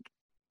this week?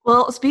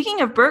 Well,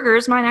 speaking of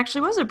burgers, mine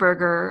actually was a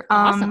burger.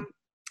 Awesome.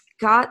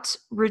 Got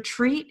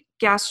Retreat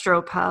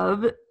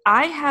Gastropub.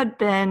 I had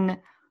been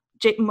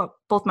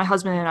both my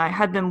husband and I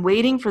had been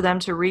waiting for them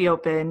to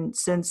reopen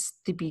since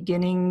the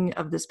beginning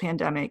of this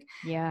pandemic.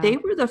 Yeah. They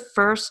were the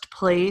first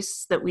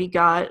place that we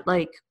got,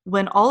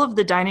 when all of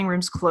the dining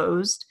rooms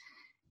closed,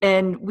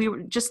 and we were,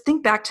 just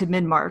think back to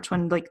mid-March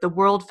when the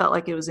world felt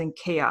like it was in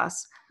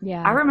chaos.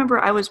 Yeah. I remember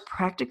I was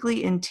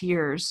practically in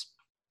tears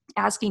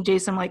asking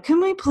Jason, can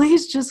we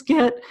please just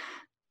get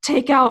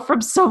takeout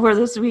from somewhere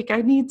this week?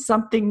 I need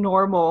something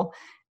normal.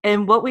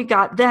 And what we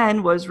got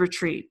then was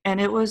Retreat,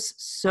 and it was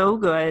so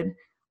good.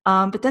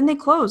 But then they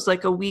closed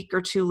a week or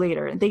two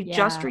later, and they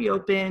just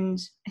reopened,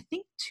 I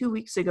think 2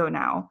 weeks ago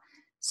now.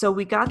 So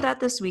we got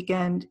that this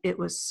weekend. It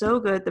was so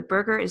good. The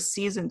burger is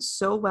seasoned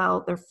so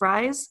well. Their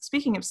fries,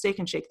 speaking of Steak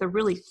and Shake, they're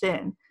really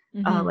thin,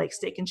 like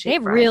Steak and Shake. They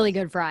have fries. really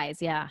good fries.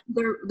 Yeah.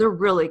 They're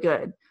really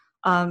good.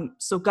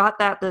 So got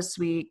that this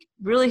week,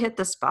 really hit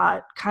the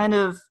spot, kind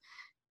of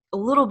a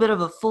little bit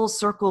of a full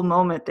circle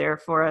moment there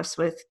for us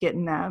with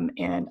getting them.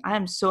 And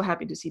I'm so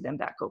happy to see them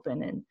back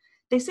open. And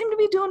they seem to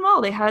be doing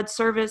well. They had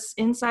service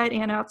inside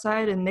and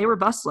outside, and they were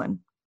bustling.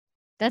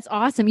 That's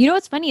awesome. You know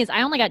what's funny is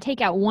I only got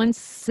takeout once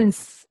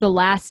since the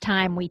last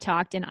time we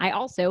talked, and I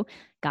also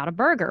got a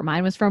burger.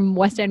 Mine was from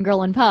West End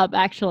Grill and Pub,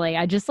 actually.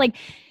 I just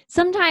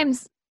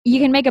sometimes you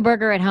can make a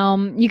burger at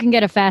home. You can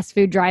get a fast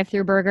food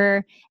drive-through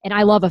burger, and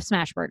I love a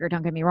smash burger,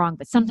 don't get me wrong,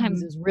 but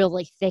sometimes those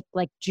really thick,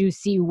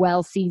 juicy,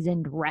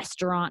 well-seasoned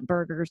restaurant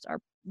burgers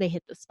they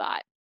hit the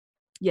spot.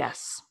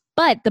 Yes.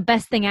 But the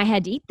best thing I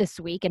had to eat this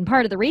week, and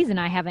part of the reason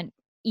I haven't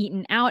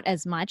eaten out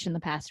as much in the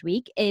past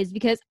week, is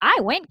because I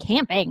went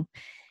camping.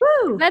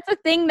 Woo! That's a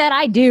thing that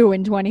I do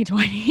in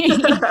 2020.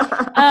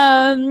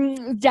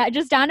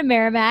 Just down to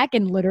Merrimack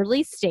and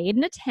literally stayed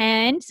in a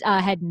tent.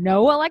 Had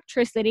no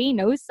electricity,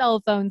 no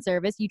cell phone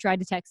service. You tried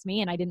to text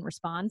me and I didn't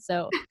respond.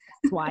 So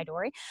that's why,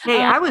 Dory.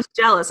 Hey, I was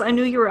jealous. I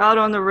knew you were out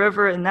on the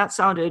river and that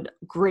sounded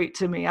great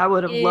to me. I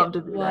would have loved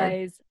to be there.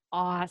 It was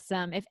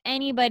awesome. If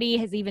anybody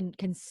has even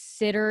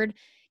considered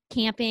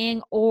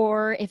camping,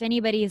 or if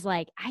anybody is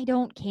like, I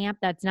don't camp,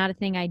 that's not a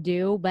thing I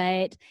do,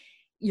 but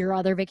your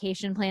other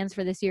vacation plans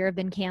for this year have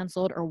been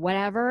canceled or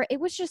whatever, it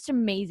was just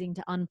amazing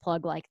to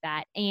unplug like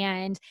that.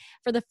 And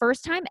for the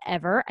first time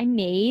ever, I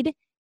made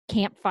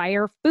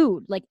campfire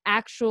food,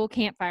 actual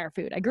campfire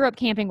food. I grew up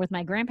camping with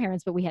my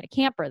grandparents, but we had a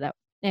camper though.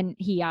 And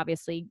he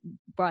obviously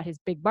brought his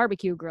big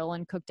barbecue grill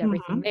and cooked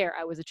everything there.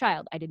 I was a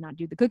child. I did not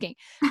do the cooking,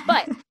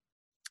 but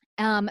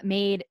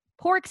made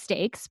pork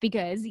steaks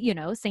because,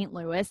 St.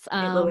 Louis.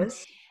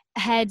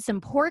 Had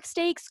some pork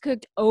steaks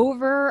cooked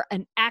over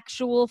an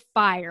actual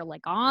fire,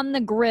 on the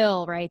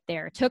grill right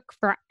there. It took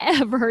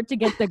forever to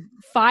get the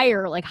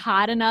fire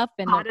hot enough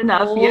and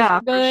yeah,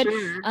 good.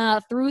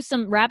 For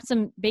sure. Wrapped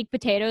some baked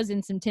potatoes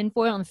in some tin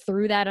foil and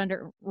threw that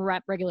under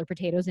regular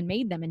potatoes and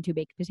made them into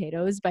baked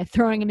potatoes by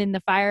throwing them in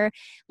the fire,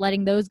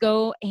 letting those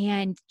go.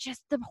 And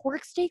just the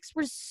pork steaks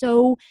were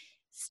so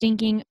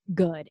stinking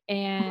good.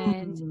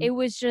 And it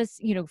was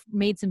just,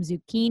 made some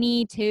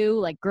zucchini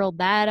too, grilled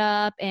that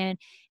up, and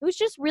it was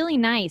just really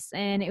nice.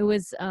 And it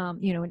was,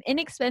 an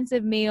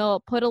inexpensive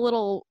meal, put a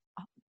little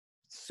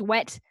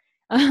sweat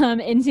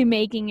into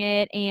making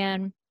it,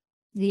 and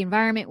the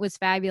environment was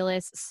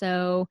fabulous.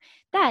 So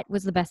that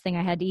was the best thing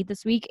I had to eat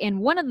this week. And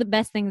one of the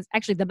best things,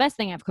 actually the best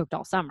thing I've cooked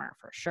all summer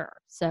for sure.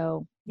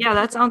 So yeah,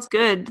 that sounds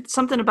good.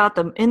 Something about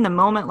them in the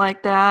moment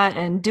like that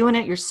and doing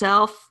it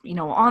yourself,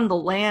 on the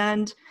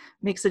land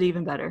makes it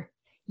even better.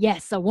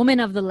 Yes, a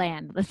woman of the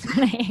land. That's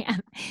what I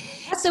am.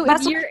 That's what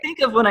I think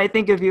of when I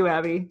think of you,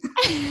 Abby.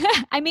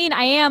 I mean,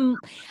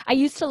 I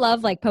used to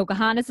love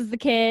Pocahontas as a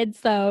kid.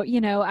 So,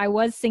 I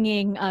was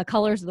singing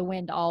Colors of the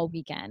Wind all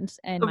weekend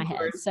in my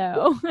head.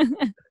 So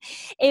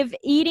if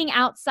eating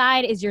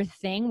outside is your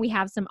thing, we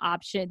have some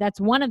options. That's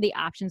one of the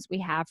options we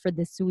have for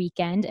this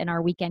weekend in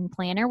our weekend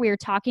planner. We are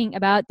talking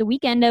about the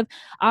weekend of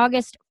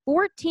August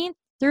 14th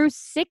through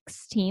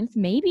 16th,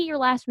 maybe your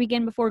last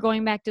weekend before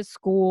going back to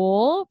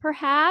school,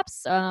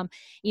 perhaps,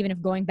 even if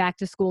going back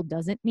to school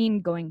doesn't mean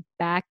going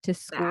back to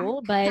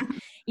school. But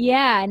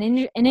yeah,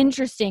 an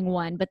interesting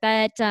one. But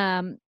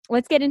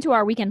let's get into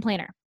our weekend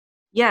planner.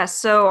 Yes,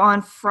 so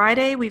on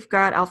Friday, we've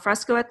got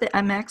Alfresco at the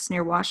MX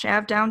near Wash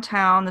Ave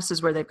downtown. This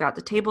is where they've got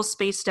the tables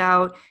spaced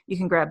out. You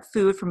can grab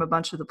food from a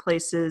bunch of the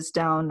places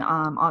down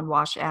on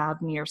Wash Ave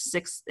near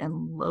 6th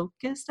and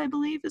Locust, I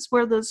believe, is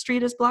where the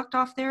street is blocked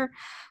off there.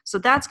 So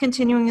that's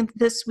continuing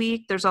this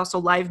week. There's also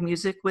live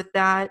music with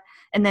that.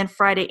 And then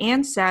Friday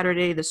and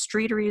Saturday, the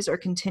streeteries are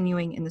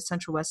continuing in the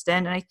Central West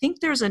End. And I think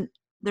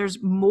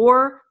there's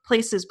more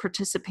places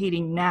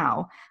participating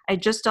now. I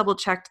just double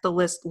checked the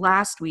list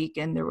last week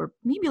and there were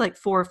maybe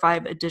 4 or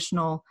 5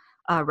 additional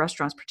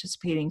restaurants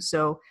participating.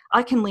 So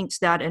I can link to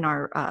that in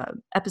our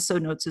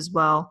episode notes as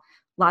well.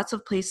 Lots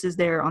of places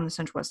there on the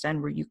Central West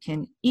End where you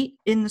can eat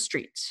in the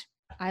street.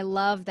 I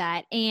love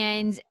that.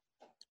 And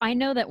I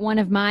know that one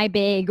of my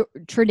big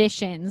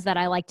traditions that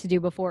I like to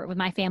do with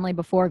my family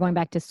before going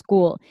back to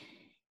school,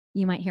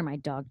 you might hear my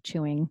dog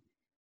chewing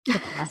the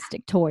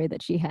plastic toy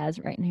that she has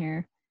right in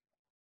here.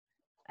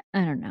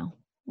 I don't know.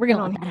 We're going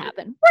to let that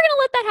happen.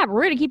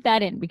 We're going to keep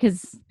that in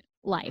because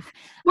life.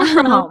 Work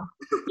from home.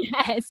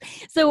 Yes.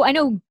 So I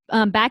know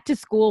back to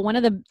school, one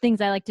of the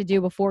things I like to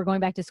do before going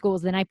back to school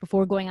is the night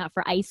before going out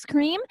for ice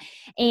cream.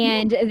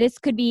 And this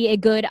could be a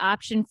good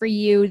option for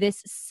you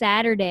this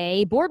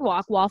Saturday.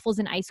 Boardwalk Waffles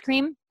and Ice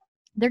Cream.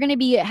 They're going to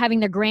be having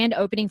their grand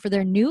opening for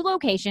their new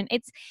location.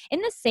 It's in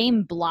the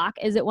same block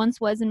as it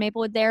once was in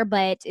Maplewood there,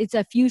 but it's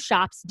a few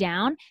shops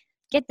down.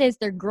 Get this,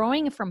 they're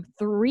growing from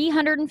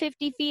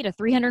 350 feet, a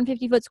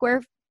 350-foot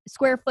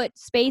square foot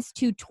space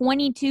to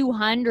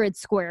 2,200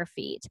 square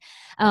feet.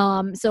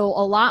 So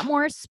a lot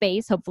more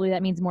space. Hopefully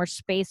that means more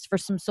space for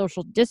some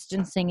social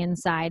distancing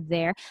inside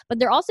there. But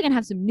they're also going to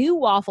have some new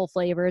waffle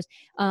flavors,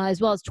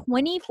 as well as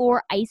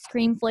 24 ice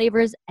cream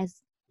flavors, as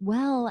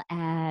well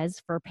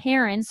as for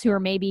parents who are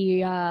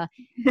maybe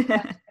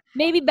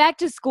Maybe back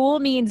to school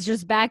means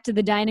just back to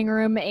the dining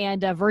room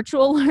and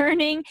virtual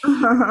learning.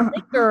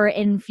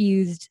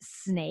 Liquor-infused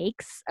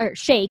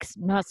shakes,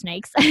 not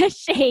snakes,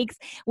 shakes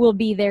will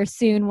be there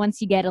soon once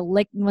they get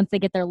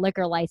their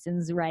liquor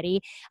license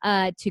ready.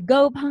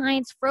 To-go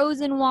pints,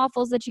 frozen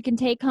waffles that you can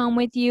take home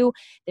with you.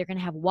 They're going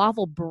to have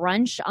waffle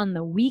brunch on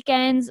the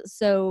weekends.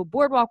 So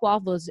Boardwalk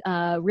Waffle is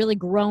really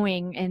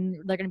growing, and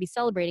they're going to be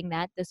celebrating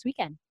that this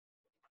weekend.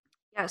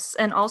 Yes,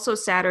 and also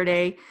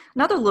Saturday,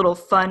 another little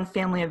fun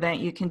family event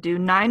you can do.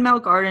 9 Mile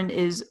Garden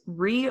is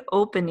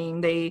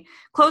reopening. They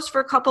closed for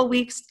a couple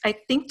weeks, I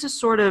think, to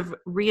sort of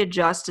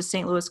readjust to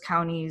St. Louis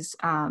County's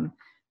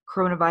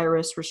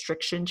coronavirus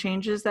restriction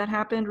changes that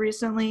happened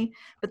recently.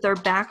 But they're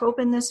back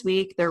open this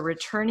week. They're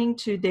returning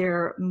to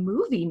their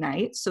movie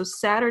night. So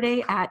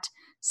Saturday at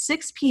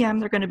 6 p.m.,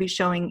 they're going to be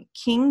showing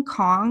King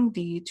Kong,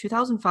 the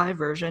 2005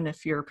 version,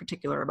 if you're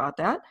particular about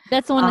that.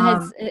 That's the one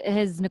that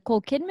has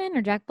Nicole Kidman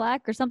or Jack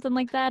Black or something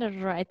like that.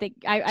 Or I think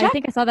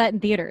I saw that in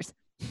theaters.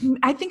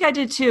 I think I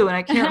did too, and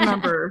I can't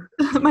remember.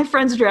 My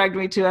friends dragged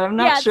me to it. I'm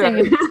not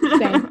sure.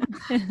 Same.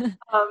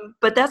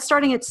 But that's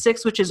starting at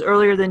 6, which is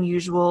earlier than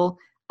usual.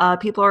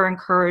 People are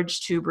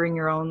encouraged to bring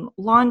your own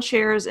lawn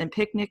chairs and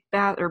picnic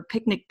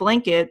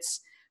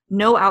blankets.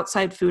 No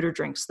outside food or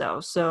drinks, though.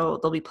 So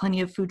there'll be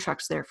plenty of food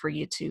trucks there for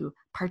you to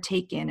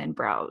partake in and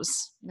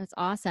browse. That's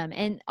awesome.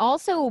 And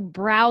also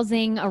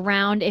browsing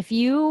around, if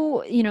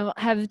you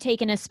have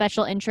taken a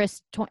special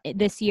interest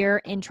this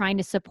year in trying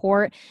to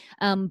support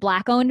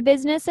Black-owned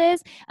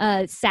businesses,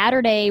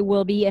 Saturday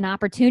will be an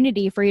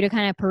opportunity for you to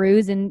kind of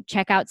peruse and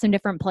check out some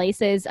different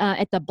places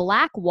at the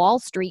Black Wall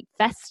Street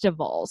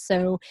Festival.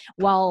 So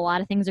while a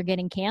lot of things are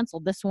getting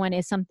canceled, this one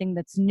is something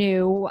that's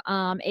new.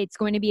 It's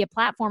going to be a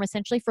platform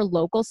essentially for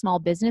local small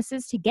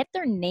businesses to get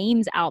their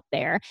names out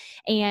there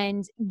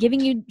and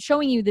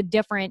showing you the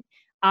different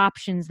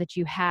options that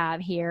you have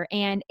here.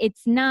 And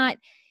it's not,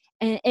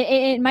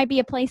 it might be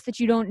a place that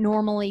you don't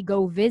normally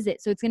go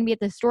visit. So it's going to be at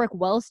the historic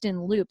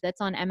Wellston Loop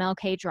that's on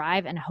MLK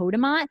Drive and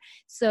Hodemont.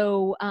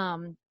 So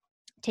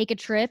take a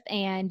trip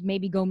and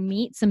maybe go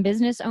meet some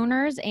business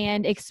owners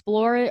and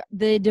explore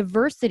the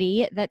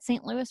diversity that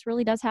St. Louis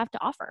really does have to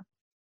offer.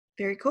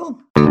 Very cool.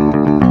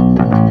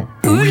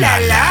 Ooh la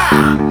la!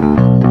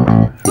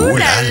 Ooh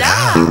la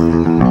la!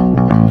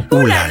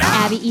 Ooh la la!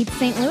 Abby Eats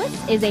St.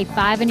 Louis is a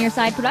 5 on Your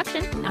Side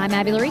production. I'm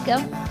Abby Larico.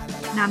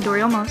 And I'm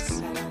Dory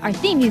Olmos. Our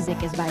theme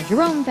music is by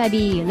Jerome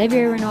Fabi,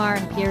 Olivier Renoir,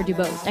 and Pierre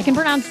Dubost. I can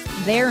pronounce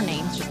their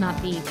names, just not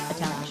the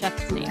Italian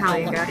chef's name.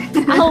 Italian guy.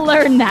 I'll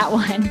learn that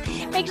one.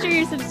 Make sure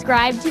you're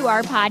subscribed to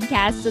our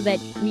podcast so that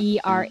we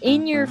are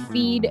in your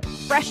feed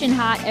fresh and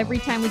hot every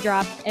time we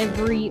drop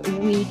every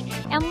week.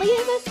 And leave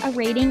us a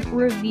rating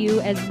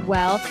review as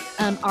well.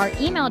 Our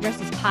email address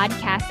is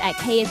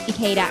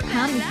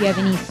podcast@ksdk.com if you have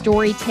any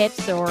story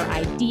tips or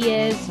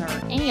ideas or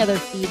any other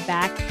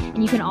feedback.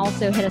 And you can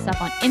also hit us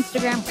up on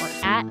Instagram or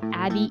at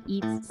Abby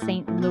Eats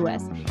St.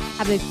 Louis.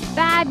 Have a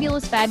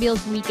fabulous,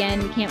 fabulous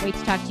weekend. We can't wait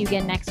to talk to you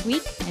again next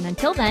week. And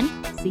until then,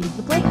 seize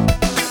the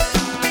plate.